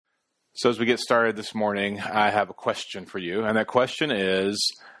So as we get started this morning, I have a question for you. And that question is,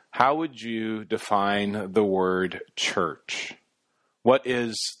 how would you define the word church? What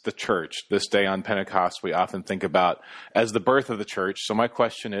is the church? This day on Pentecost, we often think about as the birth of the church. So my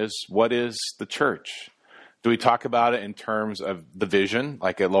question is, what is the church? Do we talk about it in terms of the vision,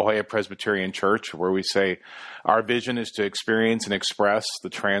 like at La Jolla Presbyterian Church, where we say our vision is to experience and express the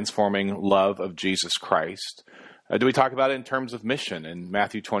transforming love of Jesus Christ? Do we talk about it in terms of mission? In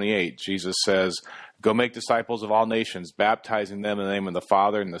Matthew 28, Jesus says, go make disciples of all nations, baptizing them in the name of the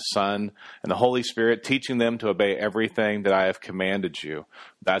Father and the Son and the Holy Spirit, teaching them to obey everything that I have commanded you.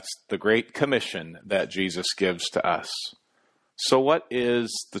 That's the great commission that Jesus gives to us. So what is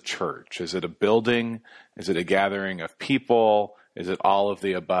the church? Is it a building? Is it a gathering of people? Is it all of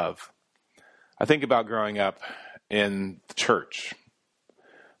the above? I think about growing up in the church.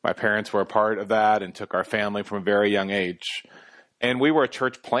 My parents were a part of that and took our family from a very young age. And we were a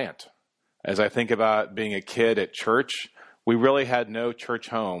church plant. As I think about being a kid at church, we really had no church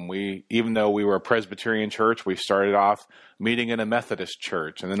home. Even though we were a Presbyterian church, we started off meeting in a Methodist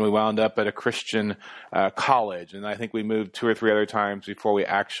church. And then we wound up at a Christian college. And I think we moved 2 or 3 other times before we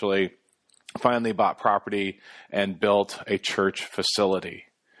actually finally bought property and built a church facility.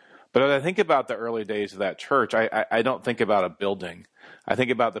 But as I think about the early days of that church, I don't think about a building. I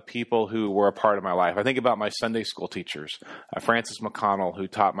think about the people who were a part of my life. I think about my Sunday school teachers, Francis McConnell, who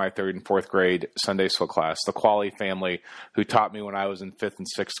taught my 3rd and 4th grade Sunday school class, the Qualley family, who taught me when I was in 5th and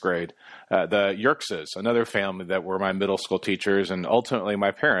 6th grade, the Yerkses, another family that were my middle school teachers, and ultimately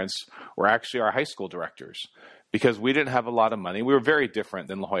my parents were actually our high school directors. Because we didn't have a lot of money. We were very different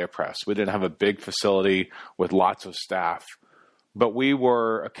than La Jolla Press. We didn't have a big facility with lots of staff. But we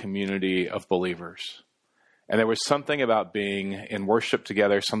were a community of believers. And there was something about being in worship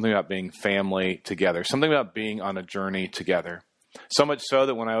together, something about being family together, something about being on a journey together. So much so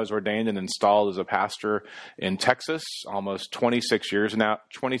that when I was ordained and installed as a pastor in Texas, almost 26 years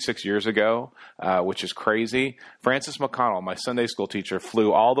ago, which is crazy, Francis McConnell, my Sunday school teacher,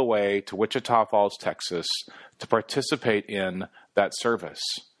 flew all the way to Wichita Falls, Texas, to participate in that service.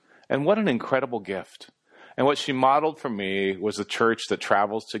 And what an incredible gift. And what she modeled for me was a church that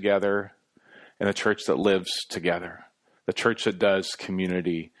travels together and a church that lives together, the church that does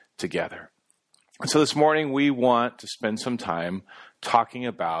community together. And so this morning we want to spend some time talking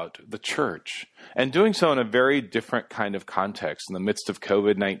about the church and doing so in a very different kind of context in the midst of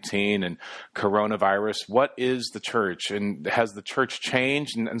COVID-19 and coronavirus. What is the church, and has the church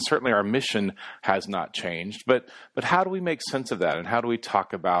changed? And certainly our mission has not changed, but how do we make sense of that, and how do we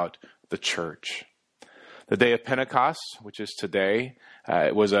talk about the church? The day of Pentecost, which is today,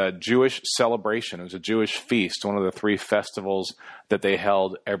 it was a Jewish celebration. It was a Jewish feast, one of the 3 festivals that they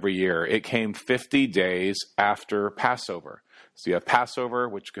held every year. It came 50 days after Passover. So you have Passover,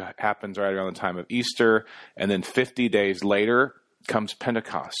 which happens right around the time of Easter, and then 50 days later comes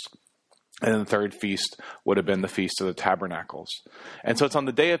Pentecost. And then the third feast would have been the Feast of the Tabernacles. And so it's on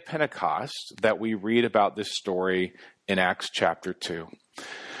the day of Pentecost that we read about this story in Acts chapter 2.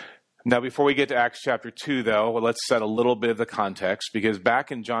 Now, before we get to Acts chapter 2, though, let's set a little bit of the context, because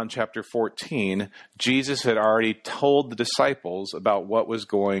back in John chapter 14, Jesus had already told the disciples about what was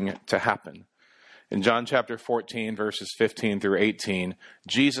going to happen. In John chapter 14, verses 15 through 18,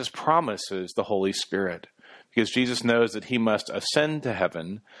 Jesus promises the Holy Spirit, because Jesus knows that he must ascend to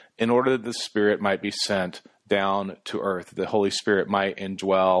heaven in order that the Spirit might be sent down to earth, that the Holy Spirit might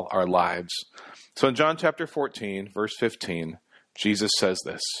indwell our lives. So in John chapter 14, verse 15, Jesus says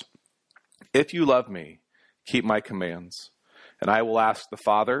this: "If you love me, keep my commands, and I will ask the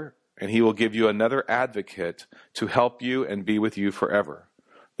Father, and he will give you another advocate to help you and be with you forever,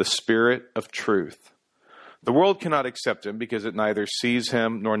 the Spirit of truth. The world cannot accept him because it neither sees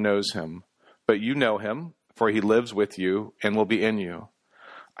him nor knows him, but you know him, for he lives with you and will be in you.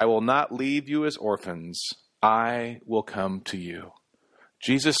 I will not leave you as orphans. I will come to you."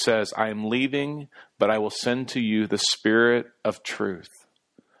 Jesus says, I am leaving, but I will send to you the Spirit of truth.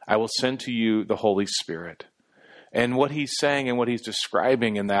 I will send to you the Holy Spirit. And what he's saying and what he's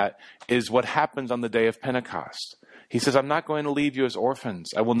describing in that is what happens on the day of Pentecost. He says, I'm not going to leave you as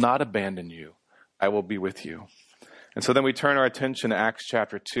orphans. I will not abandon you. I will be with you. And so then we turn our attention to Acts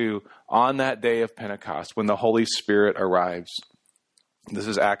chapter 2 on that day of Pentecost when the Holy Spirit arrives. This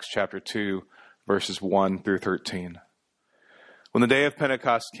is Acts chapter 2, verses 1 through 13. When the day of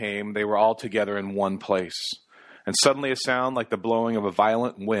Pentecost came, they were all together in one place. And suddenly a sound like the blowing of a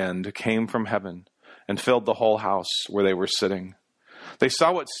violent wind came from heaven and filled the whole house where they were sitting. They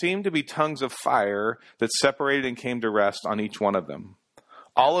saw what seemed to be tongues of fire that separated and came to rest on each one of them.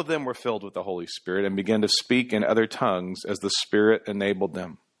 All of them were filled with the Holy Spirit and began to speak in other tongues as the Spirit enabled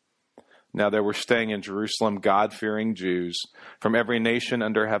them. Now there were staying in Jerusalem God-fearing Jews from every nation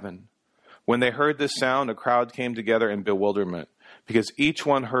under heaven. When they heard this sound, a crowd came together in bewilderment, because each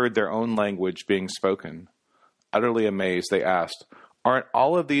one heard their own language being spoken. Utterly amazed, they asked, "Aren't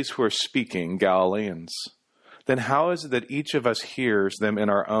all of these who are speaking Galileans? Then how is it that each of us hears them in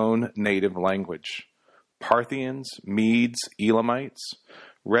our own native language? Parthians, Medes, Elamites,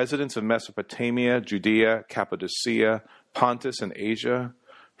 residents of Mesopotamia, Judea, Cappadocia, Pontus and Asia,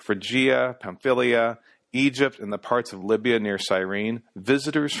 Phrygia, Pamphylia, Egypt, and the parts of Libya near Cyrene,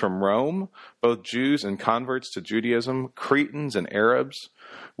 visitors from Rome, both Jews and converts to Judaism, Cretans and Arabs.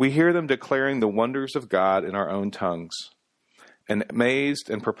 We hear them declaring the wonders of God in our own tongues." And amazed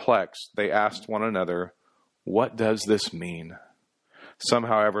and perplexed, they asked one another, "What does this mean?" Some,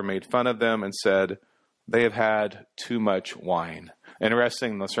 however, made fun of them and said, "They have had too much wine."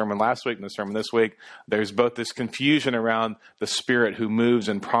 Interesting, in the sermon last week and the sermon this week, there's both this confusion around the Spirit who moves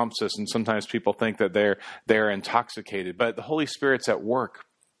and prompts us, and sometimes people think that they're intoxicated. But the Holy Spirit's at work,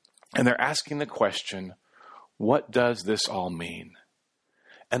 and they're asking the question, what does this all mean?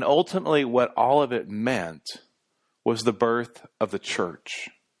 And ultimately, what all of it meant was the birth of the church.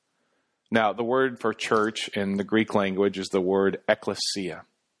 Now, the word for church in the Greek language is the word ekklesia.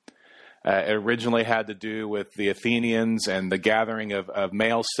 It originally had to do with the Athenians and the gathering of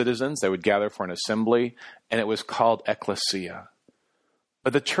male citizens. They would gather for an assembly, and it was called ekklesia.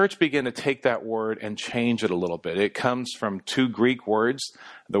 But the church began to take that word and change it a little bit. It comes from two Greek words,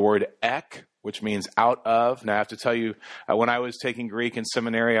 the word ek, which means out of. Now, I have to tell you, when I was taking Greek in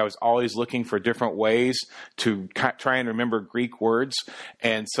seminary, I was always looking for different ways to try and remember Greek words.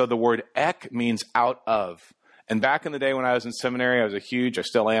 And so the word ek means out of. And back in the day when I was in seminary, I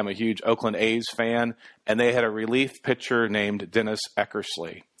still am a huge Oakland A's fan, and they had a relief pitcher named Dennis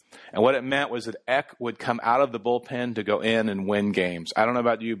Eckersley. And what it meant was that Eck would come out of the bullpen to go in and win games. I don't know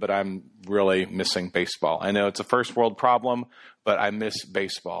about you, but I'm really missing baseball. I know it's a first world problem, but I miss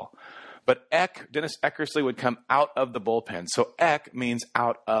baseball. But Dennis Eckersley would come out of the bullpen. So Eck means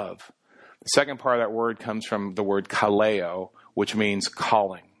out of. The second part of that word comes from the word kaleo, which means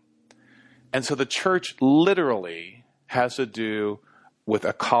calling. And so the church literally has to do with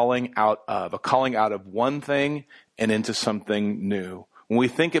a calling out of one thing and into something new. When we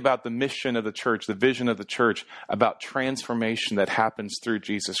think about the mission of the church, the vision of the church, about transformation that happens through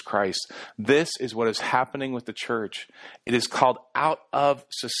Jesus Christ, this is what is happening with the church. It is called out of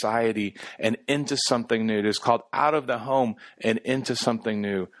society and into something new. It is called out of the home and into something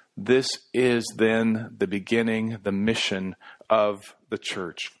new. This is then the beginning, the mission of the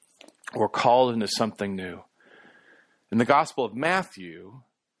church. We're called into something new. In the Gospel of Matthew,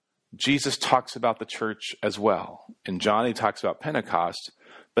 Jesus talks about the church as well. In John, he talks about Pentecost.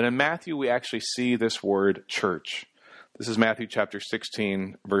 But in Matthew, we actually see this word church. This is Matthew chapter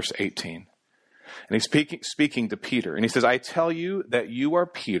 16, verse 18. And he's speaking to Peter. And he says, "I tell you that you are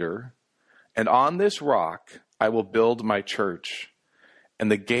Peter, and on this rock I will build my church, and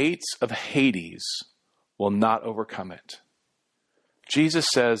the gates of Hades will not overcome it." Jesus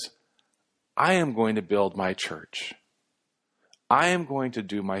says, I am going to build my church. I am going to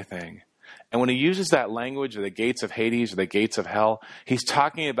do my thing. And when he uses that language of the gates of Hades or the gates of hell, he's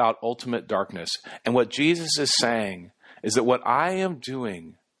talking about ultimate darkness. And what Jesus is saying is that what I am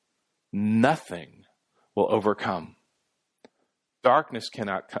doing, nothing will overcome. Darkness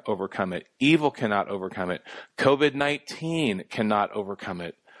cannot overcome it. Evil cannot overcome it. COVID-19 cannot overcome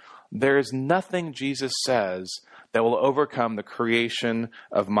it. There is nothing, Jesus says, that will overcome the creation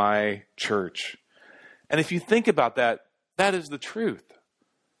of my church. And if you think about that, that is the truth.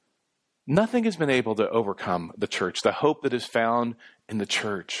 Nothing has been able to overcome the church, the hope that is found in the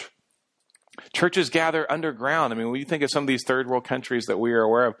church. Churches gather underground. I mean, when you think of some of these third world countries that we are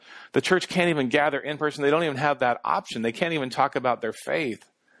aware of, the church can't even gather in person. They don't even have that option. They can't even talk about their faith.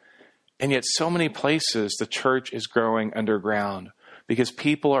 And yet so many places the church is growing underground because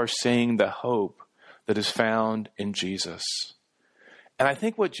people are seeing the hope that is found in Jesus. And I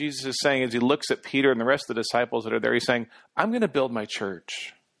think what Jesus is saying as he looks at Peter and the rest of the disciples that are there, he's saying, I'm going to build my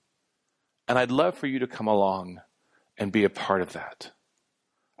church. And I'd love for you to come along and be a part of that.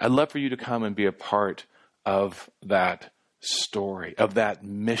 I'd love for you to come and be a part of that story, of that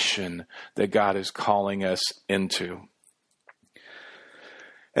mission that God is calling us into.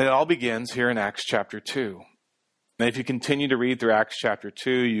 And it all begins here in Acts chapter 2. And if you continue to read through Acts chapter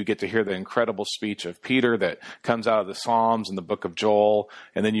 2, you get to hear the incredible speech of Peter that comes out of the Psalms and the book of Joel.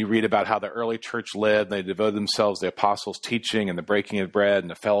 And then you read about how the early church lived. They devoted themselves to the apostles' teaching and the breaking of bread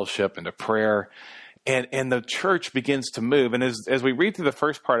and the fellowship and to prayer. And the church begins to move. And as we read through the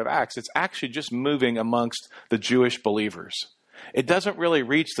first part of Acts, it's actually just moving amongst the Jewish believers. It doesn't really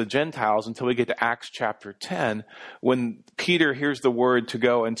reach the Gentiles until we get to Acts chapter 10, when Peter hears the word to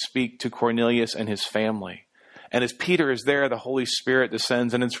go and speak to Cornelius and his family. And as Peter is there, the Holy Spirit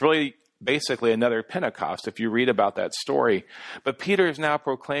descends, and it's really basically another Pentecost if you read about that story. But Peter is now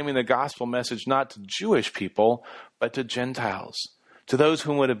proclaiming the gospel message not to Jewish people, but to Gentiles, to those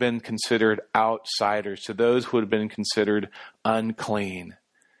who would have been considered outsiders, to those who would have been considered unclean.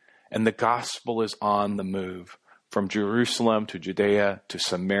 And the gospel is on the move from Jerusalem to Judea to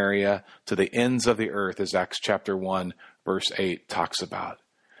Samaria to the ends of the earth, as Acts chapter 1, verse 8 talks about.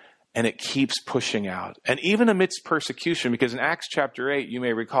 And it keeps pushing out. And even amidst persecution, because in Acts chapter 8, you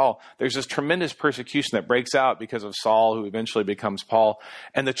may recall, there's this tremendous persecution that breaks out because of Saul, who eventually becomes Paul,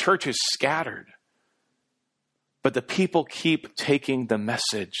 and the church is scattered. But the people keep taking the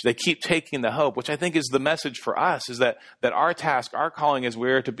message. They keep taking the hope, which I think is the message for us, is that our task, our calling as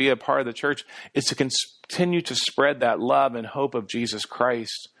we're to be a part of the church, is to continue to spread that love and hope of Jesus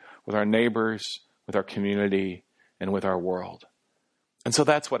Christ with our neighbors, with our community, and with our world. And so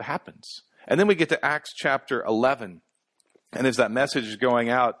that's what happens. And then we get to Acts chapter 11. And as that message is going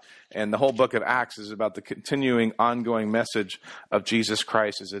out, and the whole book of Acts is about the continuing, ongoing message of Jesus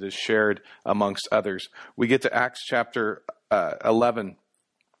Christ as it is shared amongst others. We get to Acts chapter 11,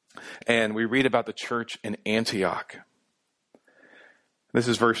 and we read about the church in Antioch. This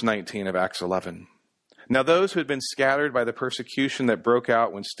is verse 19 of Acts 11. Now those who had been scattered by the persecution that broke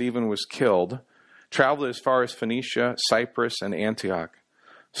out when Stephen was killed traveled as far as Phoenicia, Cyprus, and Antioch,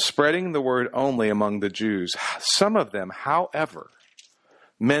 spreading the word only among the Jews. Some of them, however,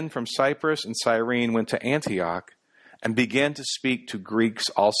 men from Cyprus and Cyrene, went to Antioch and began to speak to Greeks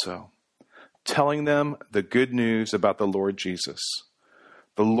also, telling them the good news about the Lord Jesus.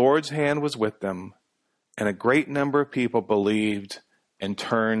 The Lord's hand was with them, and a great number of people believed and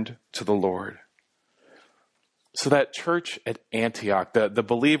turned to the Lord. So that church at Antioch, the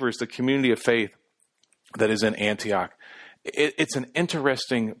believers, the community of faith that is in Antioch, it's an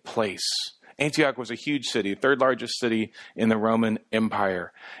interesting place. Antioch was a huge city, third largest city in the Roman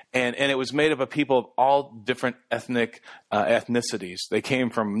Empire. And it was made up of people of all different ethnicities. They came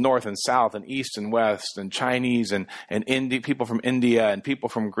from north and south and east and west, and Chinese and people from India and people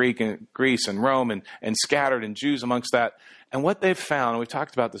from Greece and Rome and scattered, and Jews amongst that. And what they've found, and we've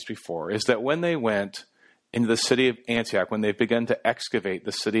talked about this before, is that when they went into the city of Antioch, when they've begun to excavate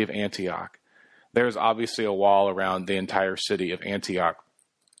the city of Antioch, there's obviously a wall around the entire city of Antioch.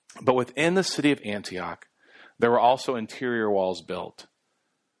 But within the city of Antioch, there were also interior walls built.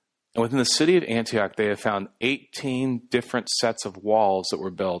 And within the city of Antioch, they have found 18 different sets of walls that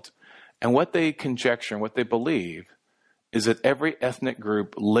were built. And what they conjecture and what they believe is that every ethnic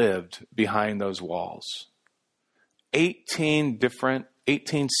group lived behind those walls. 18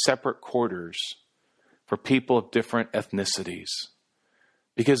 separate quarters for people of different ethnicities,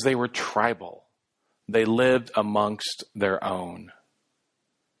 because they were tribal. They lived amongst their own.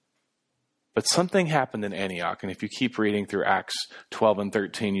 But something happened in Antioch, and if you keep reading through Acts 12 and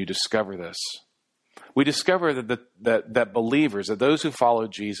 13, you discover this. We discover that believers, that those who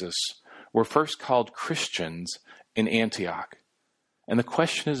followed Jesus, were first called Christians in Antioch. And the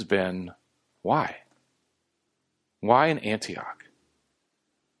question has been, why? Why in Antioch?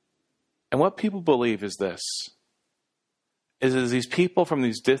 And what people believe is this, is these people from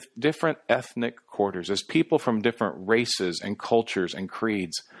these different ethnic quarters, as people from different races and cultures and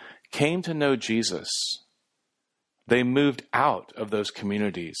creeds came to know Jesus, they moved out of those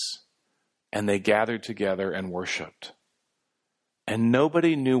communities and they gathered together and worshiped. And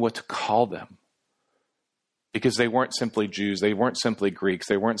nobody knew what to call them, because they weren't simply Jews, they weren't simply Greeks,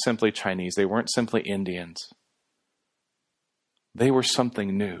 they weren't simply Chinese, they weren't simply Indians. They were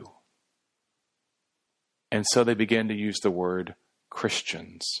something new. And so they began to use the word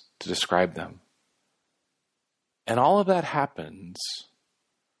Christians to describe them. And all of that happens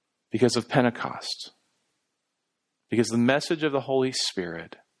because of Pentecost. Because the message of the Holy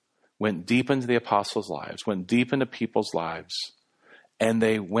Spirit went deep into the apostles' lives, went deep into people's lives, and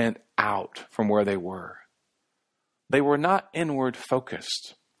they went out from where they were. They were not inward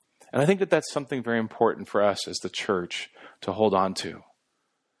focused. And I think that that's something very important for us as the church to hold on to.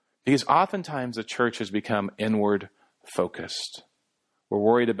 Because oftentimes the church has become inward focused. We're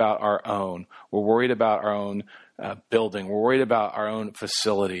worried about our own. We're worried about our own building. We're worried about our own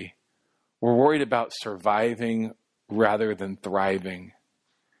facility. We're worried about surviving rather than thriving.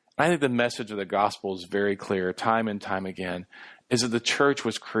 I think the message of the gospel is very clear, time and time again, is that the church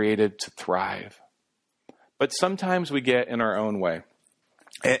was created to thrive. But sometimes we get in our own way.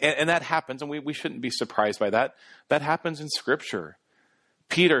 And that happens, and we shouldn't be surprised by that. That happens in Scripture.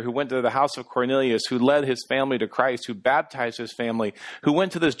 Peter, who went to the house of Cornelius, who led his family to Christ, who baptized his family, who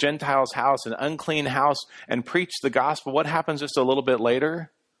went to this Gentile's house, an unclean house, and preached the gospel. What happens just a little bit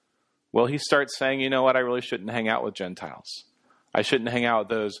later? Well, he starts saying, you know what, I really shouldn't hang out with Gentiles. I shouldn't hang out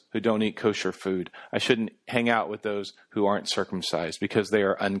with those who don't eat kosher food. I shouldn't hang out with those who aren't circumcised because they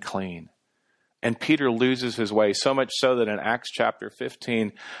are unclean. And Peter loses his way, so much so that in Acts chapter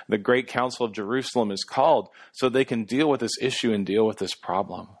 15, the Great Council of Jerusalem is called so they can deal with this issue and deal with this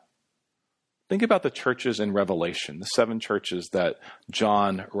problem. Think about the churches in Revelation, the 7 churches that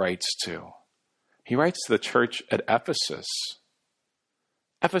John writes to. He writes to the church at Ephesus.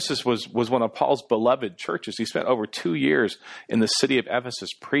 Ephesus was one of Paul's beloved churches. He spent over 2 years in the city of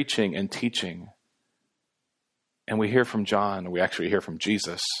Ephesus preaching and teaching. And we hear from John, we actually hear from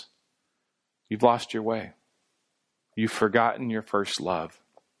Jesus. You've lost your way. You've forgotten your first love.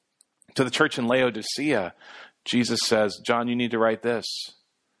 To the church in Laodicea, Jesus says, John, you need to write this.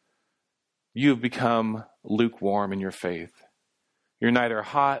 You've become lukewarm in your faith. You're neither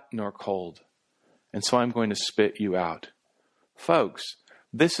hot nor cold. And so I'm going to spit you out. Folks,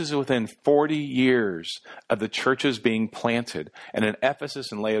 this is within 40 years of the churches being planted. And in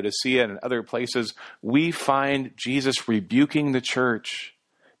Ephesus and Laodicea and in other places, we find Jesus rebuking the church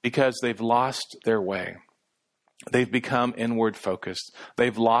because they've lost their way. They've become inward focused.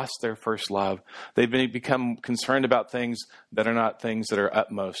 They've lost their first love. They've become concerned about things that are not things that are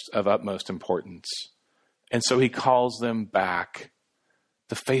of utmost importance. And so he calls them back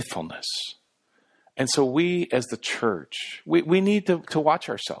to faithfulness. And so we as the church, we need to watch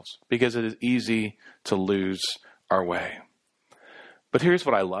ourselves because it is easy to lose our way. But here's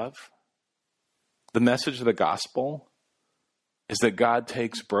what I love. The message of the gospel is that God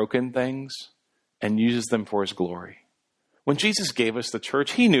takes broken things and uses them for his glory. When Jesus gave us the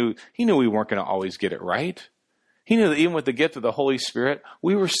church, he knew we weren't going to always get it right. He knew that even with the gift of the Holy Spirit,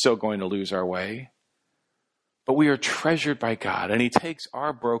 we were still going to lose our way. But we are treasured by God, and he takes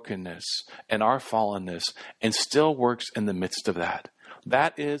our brokenness and our fallenness and still works in the midst of that.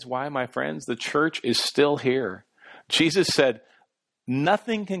 That is why, my friends, the church is still here. Jesus said,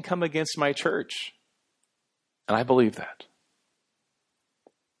 nothing can come against my church. And I believe that.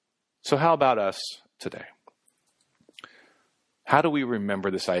 So how about us today? How do we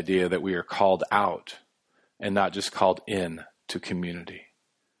remember this idea that we are called out and not just called in to community?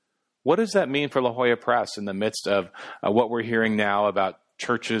 What does that mean for La Jolla Press in the midst of what we're hearing now about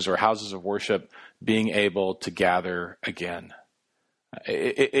churches or houses of worship being able to gather again?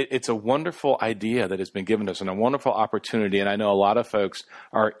 It's a wonderful idea that has been given to us and a wonderful opportunity, and I know a lot of folks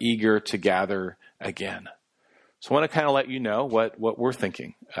are eager to gather again. So I want to kind of let you know what we're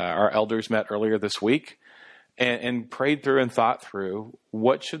thinking. Our elders met earlier this week and prayed through and thought through,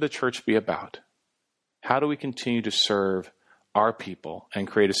 what should the church be about? How do we continue to serve our people and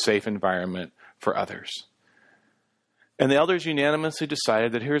create a safe environment for others? And the elders unanimously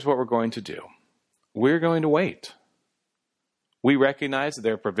decided that here's what we're going to do. We're going to wait. We recognize that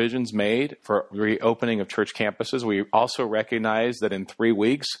there are provisions made for reopening of church campuses. We also recognize that in 3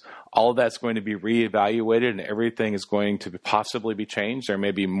 weeks, all of that's going to be reevaluated and everything is going to possibly be changed. There may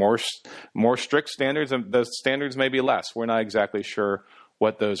be more strict standards, and the standards may be less. We're not exactly sure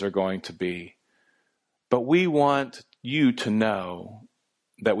what those are going to be. But we want you to know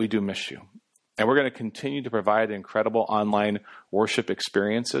that we do miss you. And we're going to continue to provide incredible online worship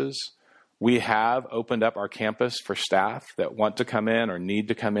experiences. We have opened up our campus for staff that want to come in or need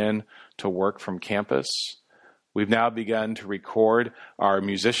to come in to work from campus. We've now begun to record our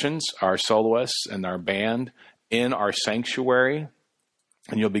musicians, our soloists, and our band in our sanctuary.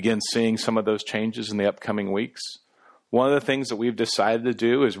 And you'll begin seeing some of those changes in the upcoming weeks. One of the things that we've decided to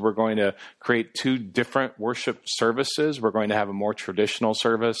do is we're going to create 2 different worship services. We're going to have a more traditional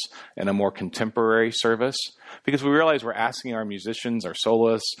service and a more contemporary service because we realize we're asking our musicians, our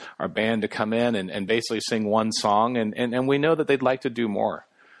soloists, our band to come in and basically sing one song, and we know that they'd like to do more.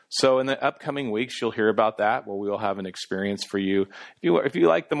 So in the upcoming weeks, you'll hear about that, where we will have an experience for you. If you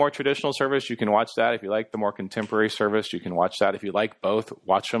like the more traditional service, you can watch that. If you like the more contemporary service, you can watch that. If you like both,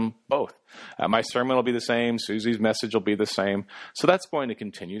 watch them both. My sermon will be the same. Susie's message will be the same. So that's going to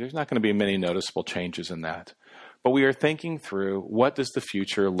continue. There's not going to be many noticeable changes in that. But we are thinking through, what does the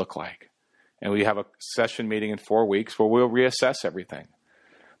future look like? And we have a session meeting in 4 weeks where we'll reassess everything.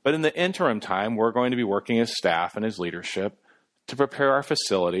 But in the interim time, we're going to be working as staff and as leadership to prepare our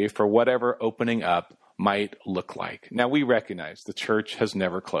facility for whatever opening up might look like. Now, we recognize the church has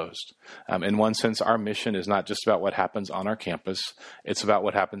never closed. In one sense, our mission is not just about what happens on our campus. It's about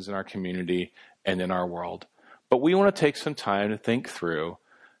what happens in our community and in our world. But we want to take some time to think through,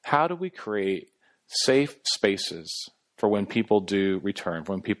 how do we create safe spaces for when people do return,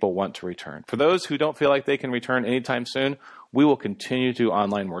 when people want to return. For those who don't feel like they can return anytime soon, we will continue to do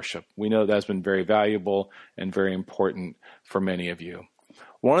online worship. We know that's been very valuable and very important for many of you.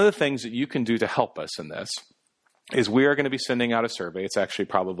 One of the things that you can do to help us in this is we are going to be sending out a survey. It's actually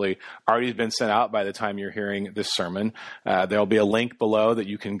probably already been sent out by the time you're hearing this sermon. There'll be a link below that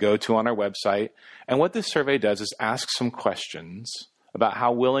you can go to on our website. And what this survey does is ask some questions about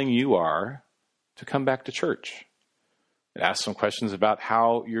how willing you are to come back to church. It asks some questions about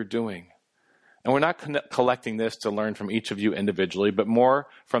how you're doing. And we're not collecting this to learn from each of you individually, but more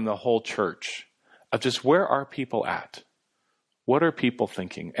from the whole church of just where are people at? What are people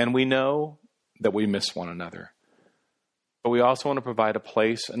thinking? And we know that we miss one another. But we also want to provide a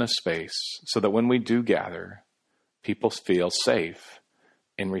place and a space so that when we do gather, people feel safe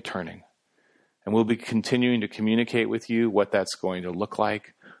in returning. And we'll be continuing to communicate with you what that's going to look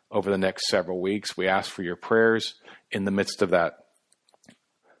like over the next several weeks. We ask for your prayers in the midst of that.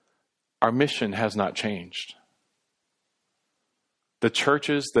 Our mission has not changed. The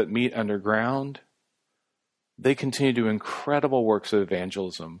churches that meet underground, they continue to do incredible works of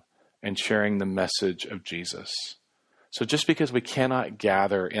evangelism and sharing the message of Jesus. So just because we cannot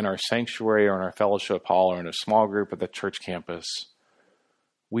gather in our sanctuary or in our fellowship hall or in a small group at the church campus,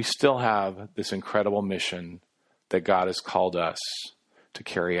 we still have this incredible mission that God has called us to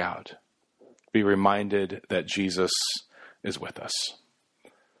carry out. Be reminded that Jesus is with us.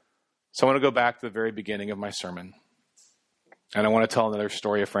 So I want to go back to the very beginning of my sermon. And I want to tell another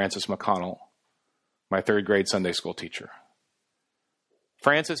story of Francis McConnell, my third grade Sunday school teacher.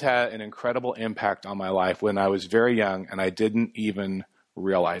 Frances had an incredible impact on my life when I was very young and I didn't even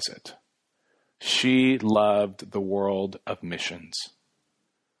realize it. She loved the world of missions.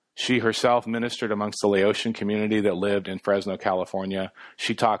 She herself ministered amongst the Laotian community that lived in Fresno, California.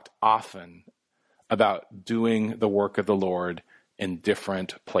 She talked often about doing the work of the Lord in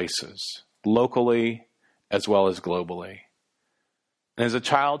different places, locally as well as globally. And as a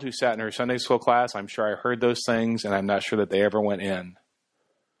child who sat in her Sunday school class, I'm sure I heard those things and I'm not sure that they ever went in.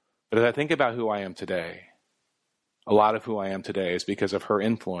 But as I think about who I am today, a lot of who I am today is because of her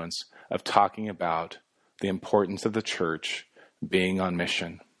influence of talking about the importance of the church being on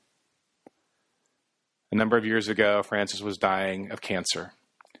mission. A number of years ago, Frances was dying of cancer.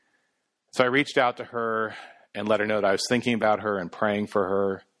 So I reached out to her and let her know that I was thinking about her and praying for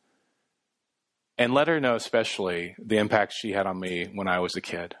her, and let her know especially the impact she had on me when I was a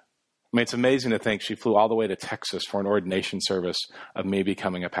kid. I mean, it's amazing to think she flew all the way to Texas for an ordination service of me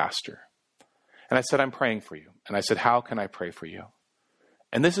becoming a pastor. And I said, I'm praying for you. And I said, how can I pray for you?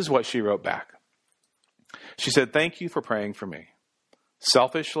 And this is what she wrote back. She said, thank you for praying for me.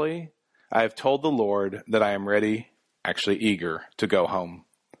 Selfishly, I have told the Lord that I am ready, actually eager, to go home.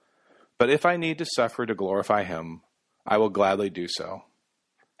 But if I need to suffer to glorify him, I will gladly do so.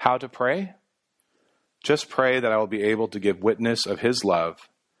 How to pray? Just pray that I will be able to give witness of his love,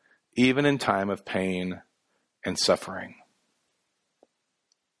 even in time of pain and suffering.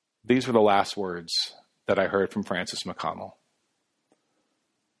 These were the last words that I heard from Frances McConnell.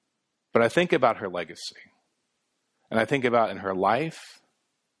 But I think about her legacy, and I think about in her life,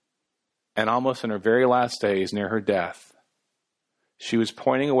 and almost in her very last days near her death, she was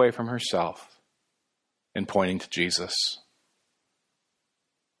pointing away from herself and pointing to Jesus.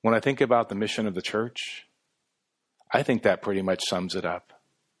 When I think about the mission of the church, I think that pretty much sums it up.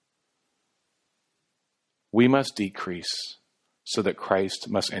 We must decrease so that Christ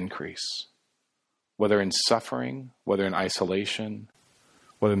must increase. Whether in suffering, whether in isolation,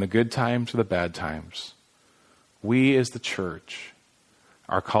 whether in the good times or the bad times, we as the church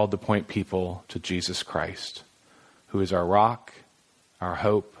are called to point people to Jesus Christ, who is our rock, our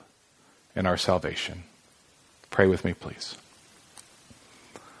hope, and our salvation. Pray with me, please.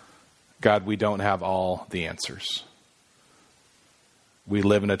 God, we don't have all the answers. We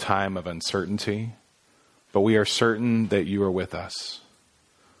live in a time of uncertainty, but we are certain that you are with us.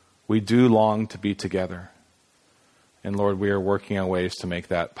 We do long to be together. And Lord, we are working on ways to make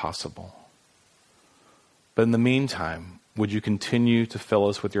that possible. But in the meantime, would you continue to fill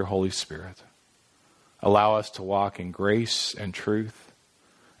us with your Holy Spirit? Allow us to walk in grace and truth,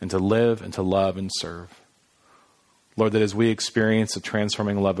 and to live and to love and serve. Lord, that as we experience the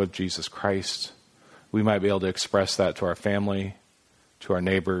transforming love of Jesus Christ, we might be able to express that to our family, to our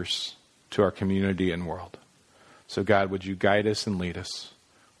neighbors, to our community and world. So God, would you guide us and lead us?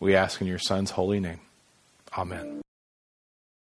 We ask in your Son's holy name. Amen.